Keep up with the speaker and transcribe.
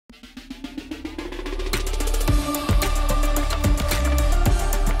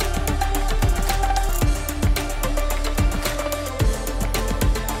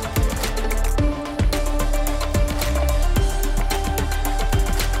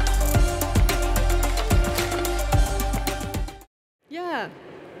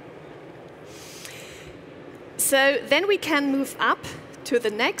So then we can move up to the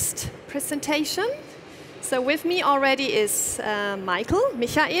next presentation. So with me already is Michael,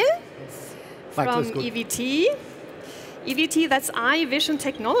 from EVT. EVT, that's Eye Vision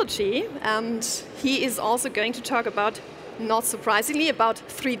Technology, and he is also going to talk about, not surprisingly, about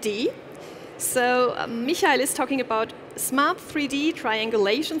 3D. So Michael is talking about smart 3D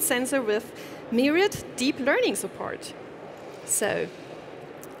triangulation sensor with myriad deep learning support. So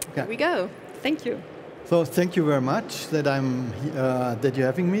here we go. Thank you. So thank you very much that that you're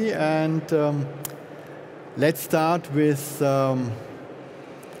having me, and let's start with the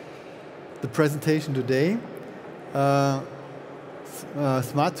presentation today. Smart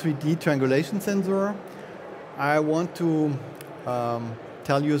 3D triangulation sensor. I want to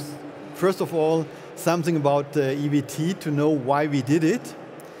tell you, first of all, something about EVT to know why we did it,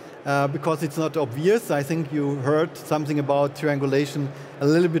 because it's not obvious. I think you heard something about triangulation a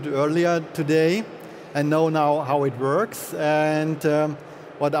little bit earlier today and know now how it works. And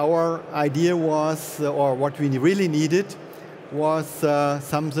what our idea was, or what we really needed, was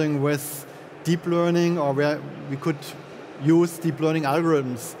something with deep learning, or where we could use deep learning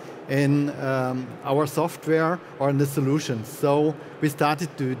algorithms in our software or in the solutions. So we started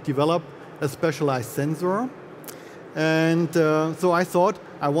to develop a specialized sensor. And so I thought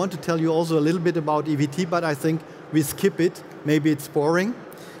I want to tell you also a little bit about EVT, but I think we skip it. Maybe it's boring.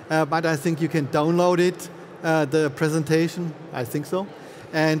 But I think you can download it, the presentation, I think so.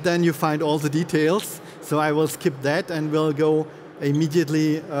 And then you find all the details. So I will skip that and we'll go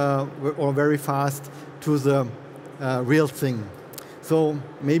immediately or very fast to the real thing. So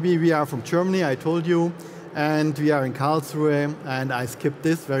maybe we are from Germany, I told you, and we are in Karlsruhe, and I skipped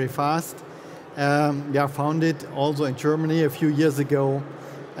this very fast. We are founded also in Germany a few years ago,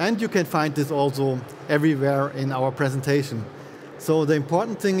 and you can find this also everywhere in our presentation. So the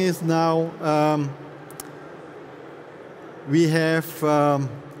important thing is now we have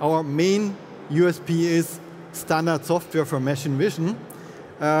our main USP is standard software for machine vision.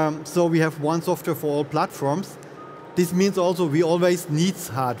 So we have one software for all platforms. This means also we always need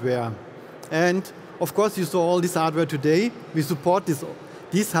hardware. And of course you saw all this hardware today. We support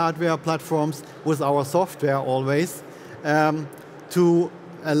these hardware platforms with our software always to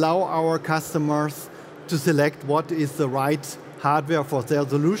allow our customers to select what is the right hardware for their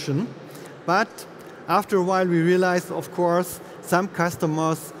solution. But after a while we realized, of course, some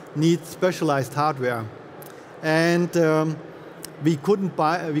customers need specialized hardware. And we couldn't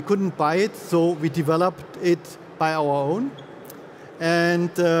buy it, so we developed it by our own.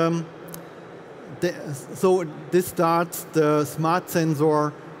 And so this starts the smart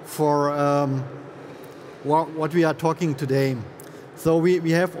sensor for what we are talking today. So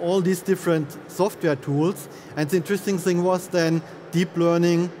we have all these different software tools, and the interesting thing was then deep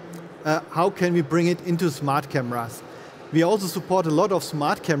learning, how can we bring it into smart cameras? We also support a lot of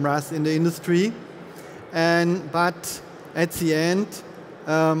smart cameras in the industry, but at the end,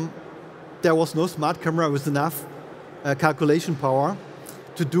 there was no smart camera with enough calculation power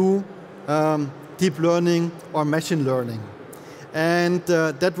to do deep learning or machine learning. And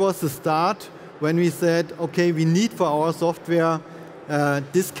that was the start when we said, okay, we need for our software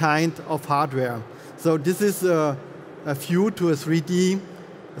this kind of hardware. So this is a view to a 3D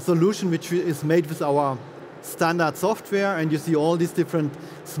solution which is made with our standard software, and you see all these different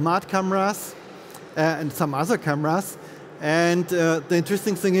smart cameras and some other cameras. And the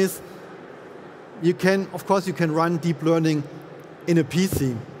interesting thing is, of course you can run deep learning in a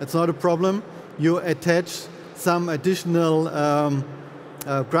PC. That's not a problem. You attach some additional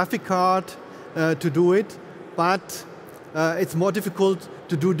graphic card to do it, but it's more difficult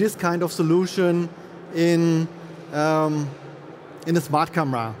to do this kind of solution in a smart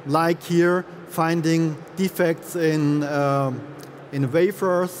camera, like here, finding defects in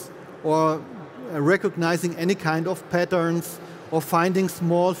wafers, or recognizing any kind of patterns, or finding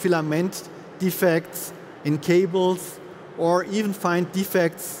small filament defects in cables, or even find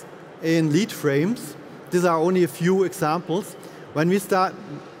defects in lead frames. These are only a few examples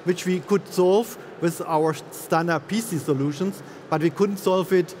which we could solve with our standard PC solutions, but we couldn't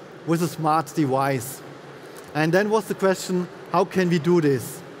solve it with a smart device. And then was the question, how can we do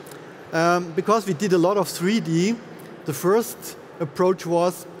this? Because we did a lot of 3D, the first approach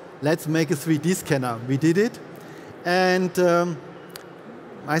was, let's make a 3D scanner. We did it, and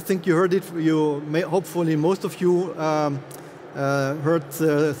I think you heard it. Hopefully, most of you heard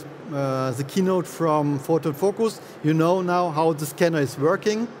the keynote from Photon Focus. You know now how the scanner is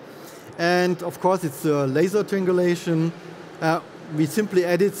working, and of course, it's a laser triangulation. We simply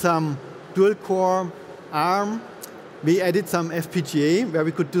added some dual-core ARM. We added some FPGA, where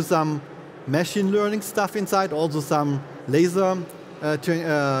we could do some machine learning stuff inside, also some laser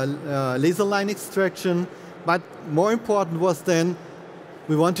line extraction. But more important was then,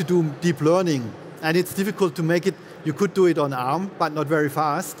 we want to do deep learning. And it's difficult to make it, you could do it on ARM, but not very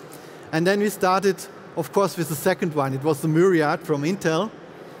fast. And then we started, of course, with the second one. It was the Myriad from Intel.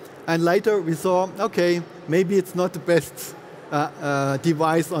 And later we saw, okay, maybe it's not the best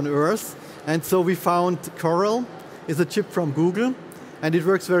device on Earth. And so we found Coral, is a chip from Google, and it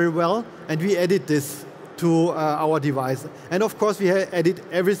works very well. And we added this to our device. And of course, we added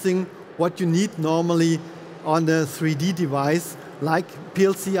everything what you need normally on a 3D device, like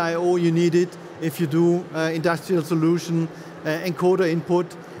PLC I/O you need it if you do industrial solution, encoder input.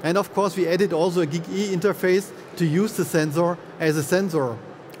 And of course, we added also a GigE interface to use the sensor as a sensor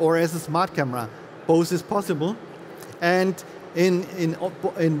or as a smart camera. Both is possible. And in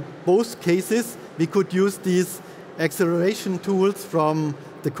both cases, we could use these acceleration tools from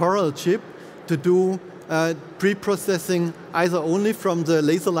the Coral chip to do pre-processing either only from the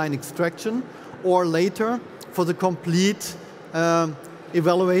laser line extraction or later for the complete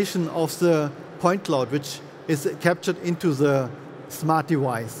evaluation of the point cloud, which is captured into the smart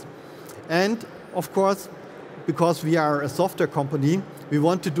device. And of course, because we are a software company, we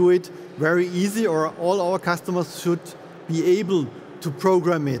want to do it very easy, or all our customers should be able to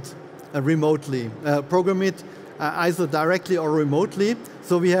program it remotely. Program it either directly or remotely.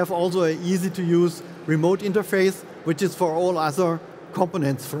 So we have also an easy to use remote interface, which is for all other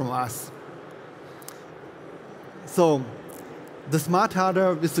components from us. So the smart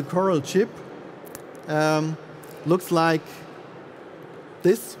hardware with the Coral chip looks like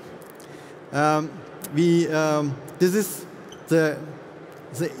this. This is the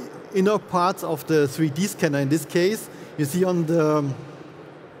inner parts of the 3D scanner. In this case, you see on the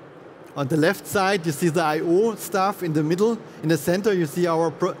left side, you see the I/O stuff. In the middle, in the center, you see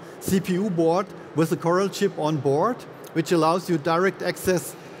our CPU board with the Coral chip on board, which allows you direct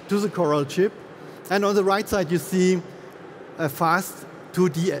access to the Coral chip. And on the right side, you see a fast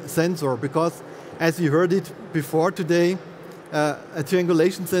 2D sensor, because as you heard it before today, a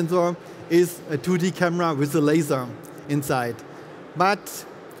triangulation sensor is a 2D camera with a laser inside. But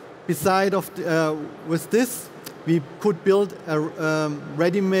beside of with this, we could build a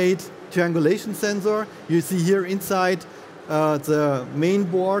ready-made triangulation sensor. You see here inside the main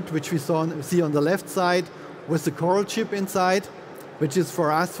board, which we see on the left side, with the Coral chip inside, which is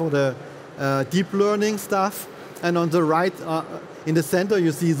for us for the deep learning stuff. And on the right, in the center,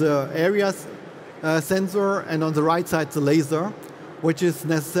 you see the areas sensor, and on the right side, the laser, which is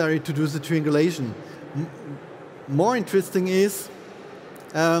necessary to do the triangulation. More interesting is,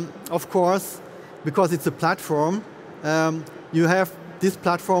 of course, because it's a platform, you have this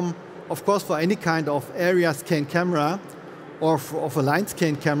platform, of course, for any kind of area scan camera or of a line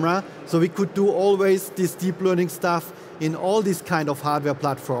scan camera. So we could do always this deep learning stuff in all these kind of hardware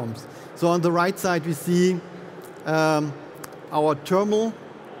platforms. So on the right side, we see our thermal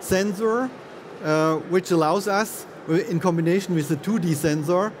sensor, which allows us, in combination with the 2D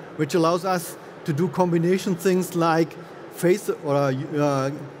sensor, which allows us to do combination things like face or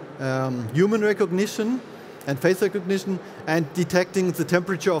human recognition and face recognition, and detecting the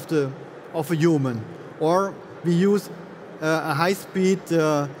temperature of a human. Or we use a high-speed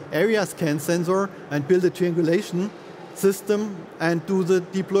area scan sensor and build a triangulation system and do the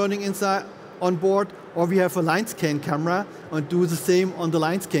deep learning inside on board. Or we have a line scan camera and do the same on the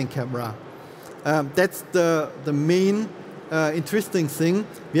line scan camera. That's the main interesting thing.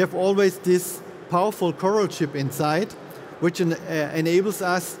 We have always this powerful Coral chip inside, which enables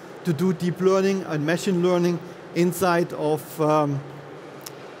us to do deep learning and machine learning inside of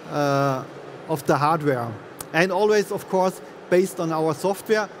the hardware. And always, of course, based on our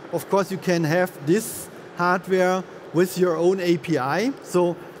software. Of course, you can have this hardware with your own API.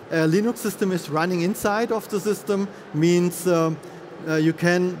 So a Linux system is running inside of the system, means you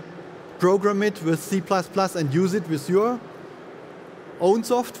can program it with C++ and use it with your own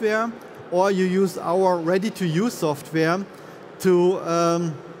software, or you use our ready-to-use software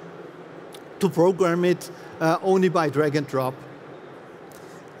to program it only by drag and drop.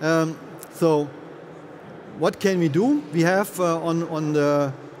 So what can we do? We have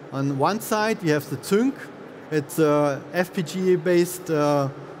on one side, we have the Zynq. It's a FPGA-based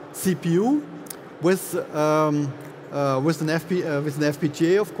CPU with an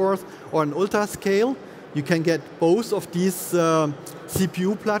FPGA, of course, or an ultra-scale. You can get both of these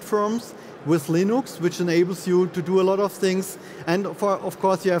CPU platforms with Linux, which enables you to do a lot of things. And of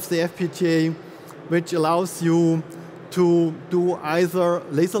course, you have the FPGA, which allows you to do either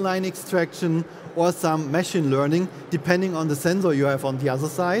laser line extraction or some machine learning, depending on the sensor you have on the other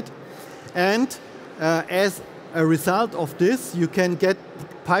side. And as a result of this, you can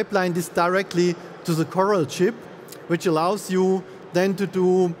pipeline this directly to the Coral chip, which allows you then to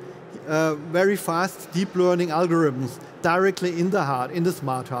do very fast deep learning algorithms directly in the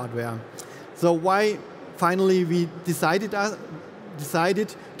smart hardware. So why finally we decided to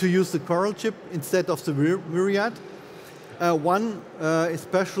use the Coral chip instead of the Myriad? One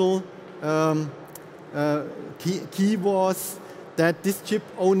special key was that this chip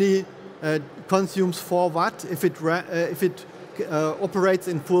only consumes 4 watt if it operates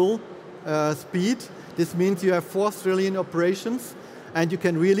in full speed. This means you have 4 trillion operations, and you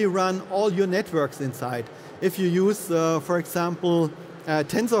can really run all your networks inside. If you use, for example,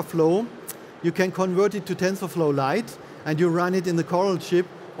 TensorFlow, you can convert it to TensorFlow Lite, and you run it in the Coral chip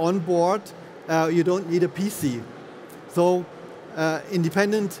on board. You don't need a PC. So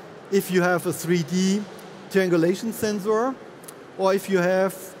independent if you have a 3D triangulation sensor, or if you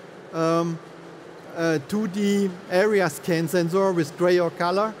have a 2D area scan sensor with gray or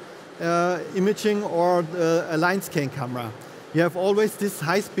color imaging, or a line scan camera. You have always this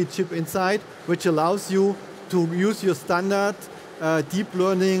high-speed chip inside, which allows you to use your standard deep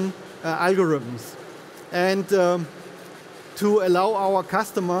learning algorithms. And to allow our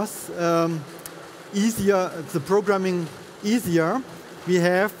customers the programming easier, we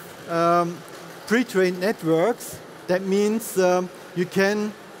have pre-trained networks. That means you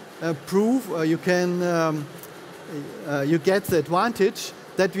can you get the advantage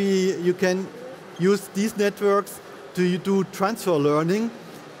that you can use these networks to do transfer learning,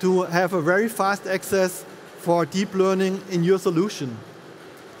 to have a very fast access for deep learning in your solution.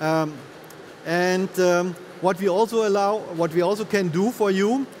 What we also can do for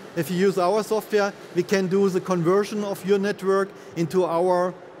you, if you use our software, we can do the conversion of your network into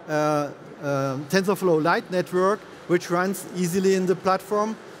our TensorFlow Lite network, which runs easily in the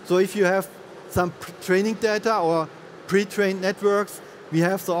platform. So if you have some training data or pre-trained networks, we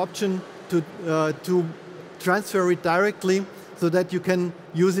have the option to transfer it directly so that you can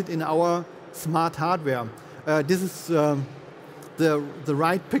use it in our smart hardware. This is the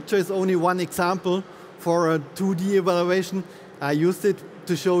right picture is only one example for a 2D evaluation. I used it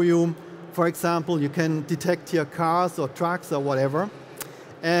to show you, for example, you can detect here cars or trucks or whatever.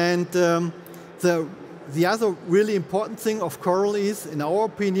 And the other really important thing of Coral is, in our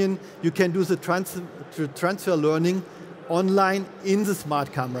opinion, you can do the transfer learning online in the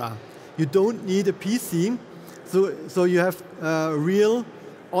smart camera. You don't need a PC, so you have real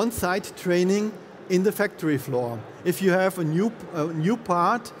on-site training in the factory floor. If you have a new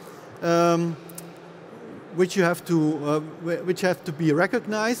part which has to be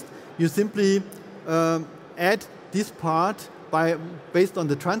recognized, you simply add this part based on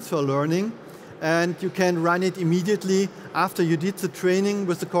the transfer learning, and you can run it immediately after you did the training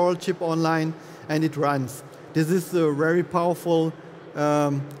with the Coral chip online, and it runs. This is a very powerful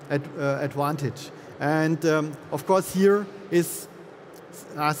advantage. And of course, here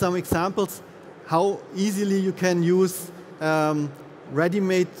are some examples how easily you can use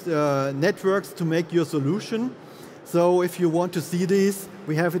ready-made networks to make your solution. So if you want to see these,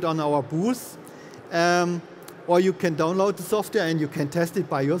 we have it on our booth. Or you can download the software and you can test it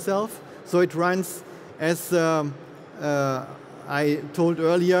by yourself. So it runs, as I told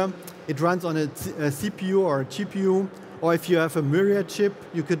earlier, it runs on a CPU or a GPU. Or if you have a Myriad chip,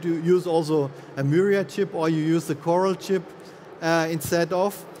 you could use also a Myriad chip, or you use the Coral chip instead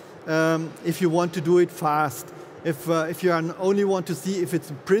of, if you want to do it fast. If you only want to see if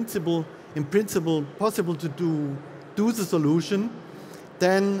it's in principle possible to do the solution,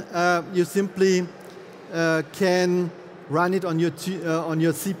 then you simply can run it on your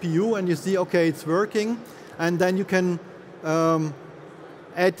CPU, and you see, okay, it's working, and then you can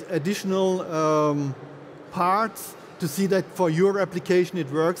add additional parts to see that for your application it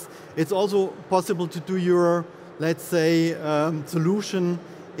works. It's also possible to do your, let's say, solution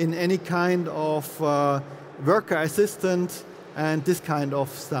in any kind of worker assistant and this kind of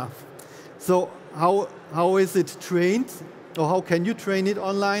stuff. So how is it trained, or how can you train it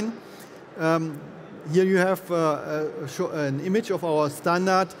online? Here you have an image of our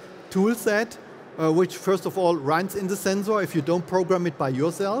standard tool set, which first of all runs in the sensor if you don't program it by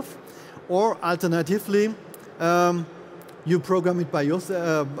yourself, or alternatively, you program it by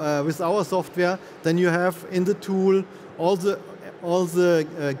yourself with our software. Then you have in the tool all the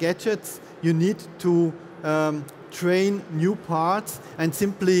gadgets you need to train new parts, and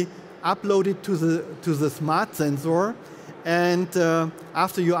simply upload it to the smart sensor. And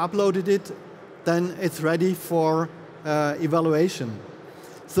after you uploaded it, then it's ready for evaluation.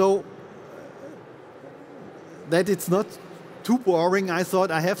 So that it's not too boring, I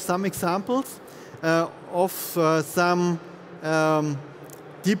thought I have some examples of some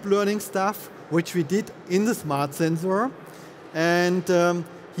deep learning stuff which we did in the smart sensor. And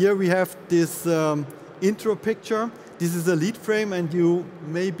here we have this intro picture. This is a lead frame, and you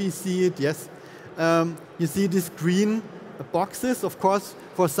maybe see it, yes. You see these green boxes. Of course,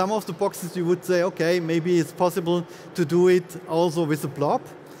 for some of the boxes you would say, okay, maybe it's possible to do it also with a blob.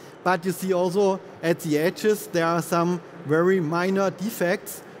 But you see also at the edges there are some very minor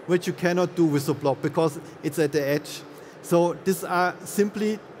defects which you cannot do with a blob because it's at the edge. So these are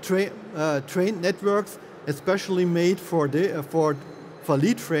simply trained networks, especially made for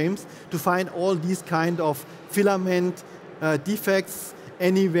lead frames, to find all these kind of filament defects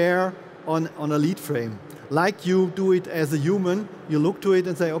anywhere on a lead frame. Like you do it as a human, you look to it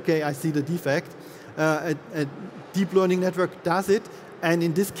and say, okay, I see the defect. A deep learning network does it, and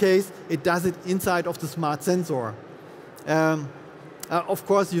in this case, it does it inside of the smart sensor. Of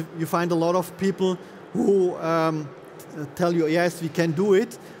course, you find a lot of people who tell you, yes, we can do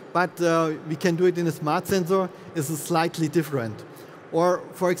it, but we can do it in a smart sensor is slightly different. Or,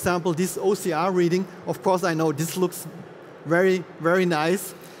 for example, this OCR reading, of course, I know this looks very, very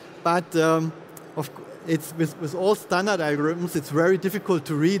nice, but it's with all standard algorithms, it's very difficult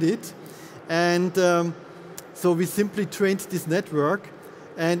to read it. And so we simply trained this network,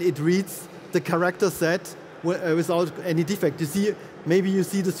 and it reads the character set without any defect. You see, maybe you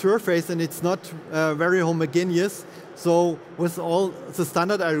see the surface, and it's not very homogeneous. So with all the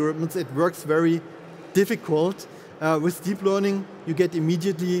standard algorithms, it works very difficult. With deep learning, you get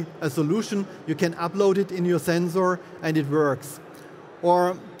immediately a solution. You can upload it in your sensor, and it works.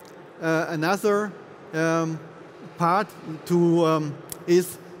 Or another part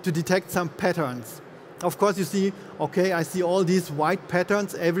is to detect some patterns. Of course, you see, okay, I see all these white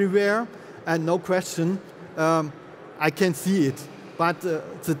patterns everywhere, and no question, I can see it. But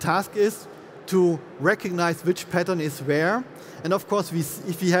the task is to recognize which pattern is where. And of course,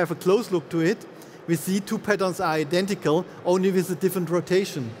 if we have a close look to it, we see two patterns are identical, only with a different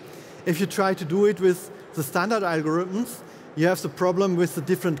rotation. If you try to do it with the standard algorithms, you have the problem with the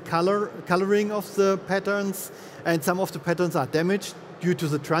different coloring of the patterns, and some of the patterns are damaged due to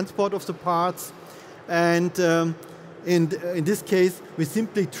the transport of the parts. And in this case, we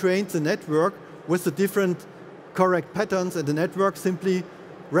simply trained the network with the different correct patterns, and the network simply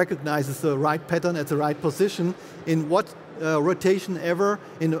recognizes the right pattern at the right position in what rotation ever,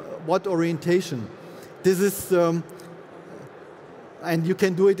 in what orientation. This is, and you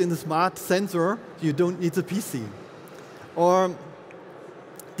can do it in the smart sensor, you don't need a PC. Or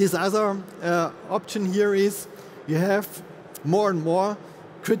this other option here is you have more and more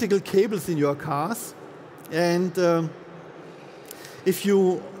critical cables in your cars, and if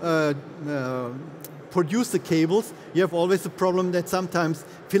you produce the cables, you have always the problem that sometimes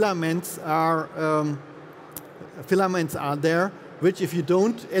filaments are there, which if you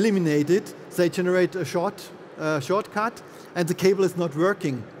don't eliminate it, they generate a shortcut, and the cable is not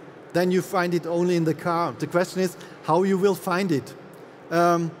working. Then you find it only in the car. The question is how you will find it.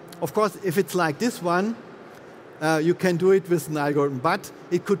 Of course, if it's like this one, you can do it with an algorithm, but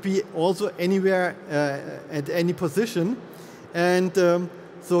it could be also anywhere at any position. And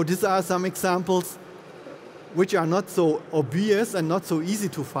so these are some examples which are not so obvious and not so easy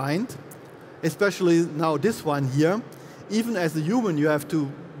to find, especially now this one here. Even as a human, you have to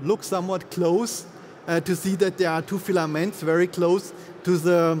look somewhat close to see that there are two filaments very close to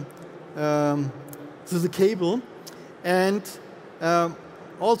the cable. And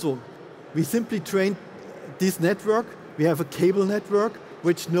also, we simply trained this network. We have a cable network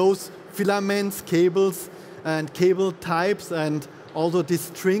which knows filaments, cables, and cable types, and also the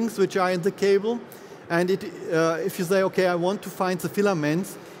strings which are in the cable. And if you say, okay, I want to find the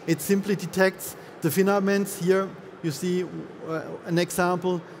filaments, it simply detects the filaments. Here you see an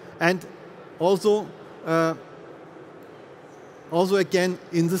example. And also again,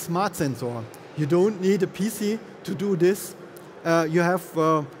 in the smart sensor. You don't need a PC to do this. You have,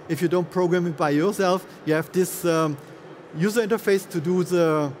 if you don't program it by yourself, you have this user interface to do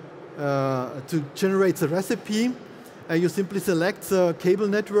to generate the recipe. You simply select the cable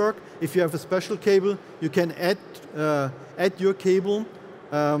network. If you have a special cable, you can add your cable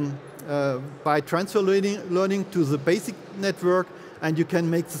by transfer learning to the basic network, and you can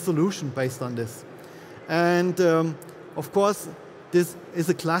make the solution based on this. And of course, this is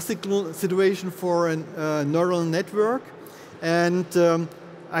a classical situation for a neural network. And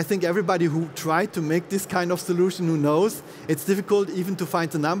I think everybody who tried to make this kind of solution who knows it's difficult even to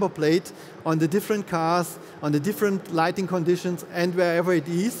find the number plate on the different cars, on the different lighting conditions, and wherever it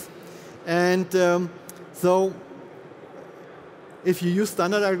is. And so if you use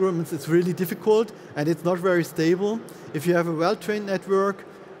standard algorithms, it's really difficult and it's not very stable. If you have a well-trained network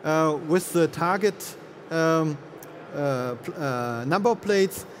with the target number of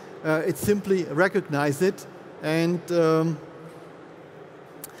plates, it simply recognizes it and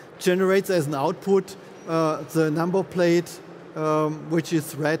generates as an output the number plate which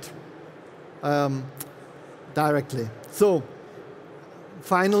is read directly. So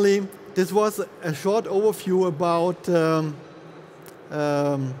finally, this was a short overview about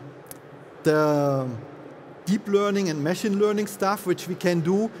the deep learning and machine learning stuff which we can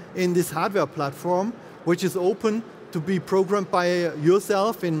do in this hardware platform, which is open to be programmed by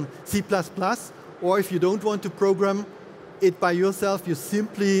yourself in C++, or if you don't want to program it by yourself, you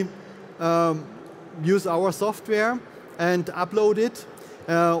simply use our software and upload it,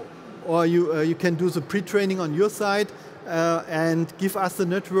 or you can do the pre-training on your side and give us the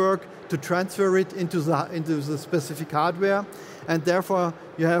network to transfer it into the specific hardware, and therefore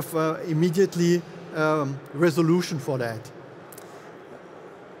you have immediately resolution for that.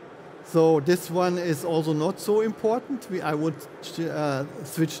 So this one is also not so important. I would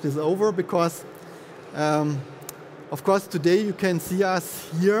switch this over because, of course, today you can see us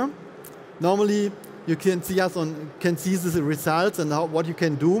here. Normally, you can see us the results and what you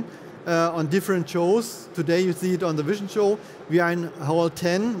can do on different shows. Today you see it on the Vision show. We are in Hall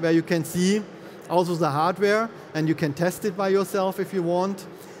 10, where you can see also the hardware, and you can test it by yourself if you want.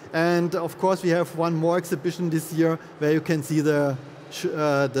 And of course, we have one more exhibition this year where you can see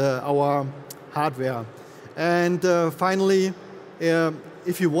our hardware. And finally,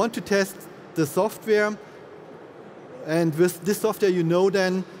 if you want to test the software, and with this software you know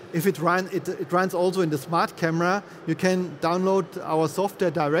then, if it runs also in the smart camera, you can download our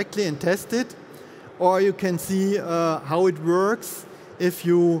software directly and test it, or you can see how it works if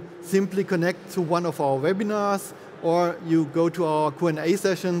you simply connect to one of our webinars, or you go to our Q&A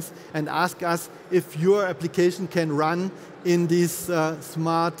sessions and ask us if your application can run in these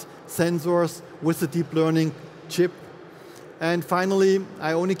smart sensors with the deep learning chip. And finally,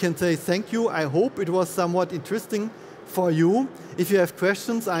 I only can say thank you. I hope it was somewhat interesting for you. If you have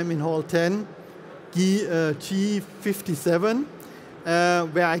questions, I'm in Hall 10, G57,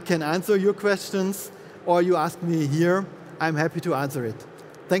 where I can answer your questions, or you ask me here. I'm happy to answer it.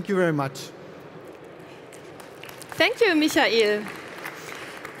 Thank you very much. Thank you, Michael,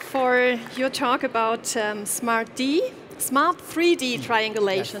 for your talk about smart 3D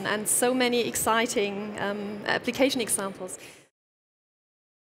triangulation and so many exciting application examples.